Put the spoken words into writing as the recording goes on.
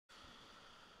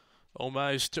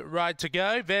Almost right to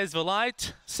go. There's the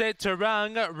light. Set to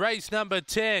run. Race number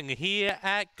 10 here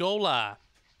at Gawler.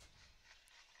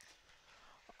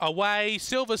 Away,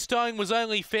 Silverstone was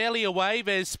only fairly away.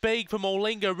 There's Speed from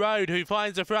Orlinga Road, who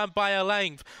finds the front by a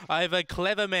length over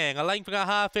Cleverman. A length and a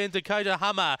half in Dakota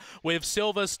Hummer with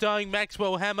Silverstone,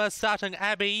 Maxwell Hammer, Sutton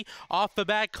Abbey. Off the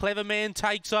back, Cleverman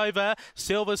takes over.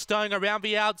 Silverstone around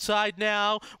the outside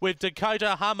now with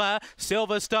Dakota Hummer.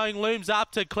 Silverstone looms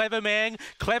up to Cleverman.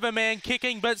 Cleverman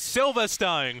kicking, but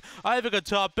Silverstone over the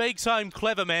top. Beaks home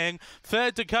Cleverman.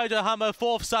 Third, Dakota Hummer.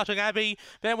 Fourth, Sutton Abbey.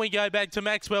 Then we go back to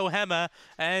Maxwell Hammer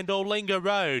and Orlinga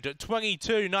Road,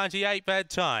 22.98 that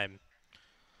time.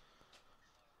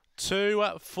 2,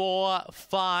 4,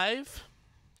 5.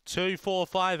 2, 4,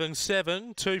 5 and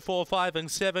 7. 2, 4, 5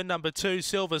 and 7. Number 2,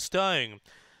 Silverstone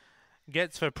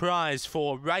gets the prize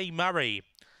for Ray Murray.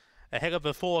 Ahead of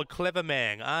the 4,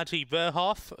 Cleverman, Artie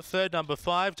Verhoff. Third, number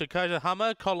 5, Dakota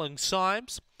Hummer, Colin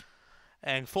Symes.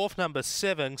 And fourth, number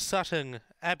 7, Sutton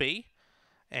Abbey,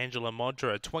 Angela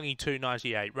Modra,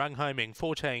 22.98. Rung home in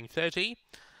 14.30.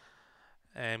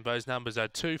 And those numbers are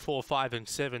 2, 4, 5 and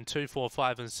 7, 2, 4,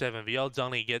 5 and 7. The odds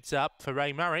on he gets up for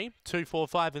Ray Murray, 2, 4,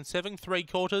 5 and 7,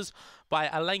 3/4 by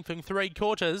a length and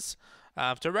 3/4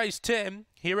 after race 10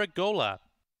 here at Gawler.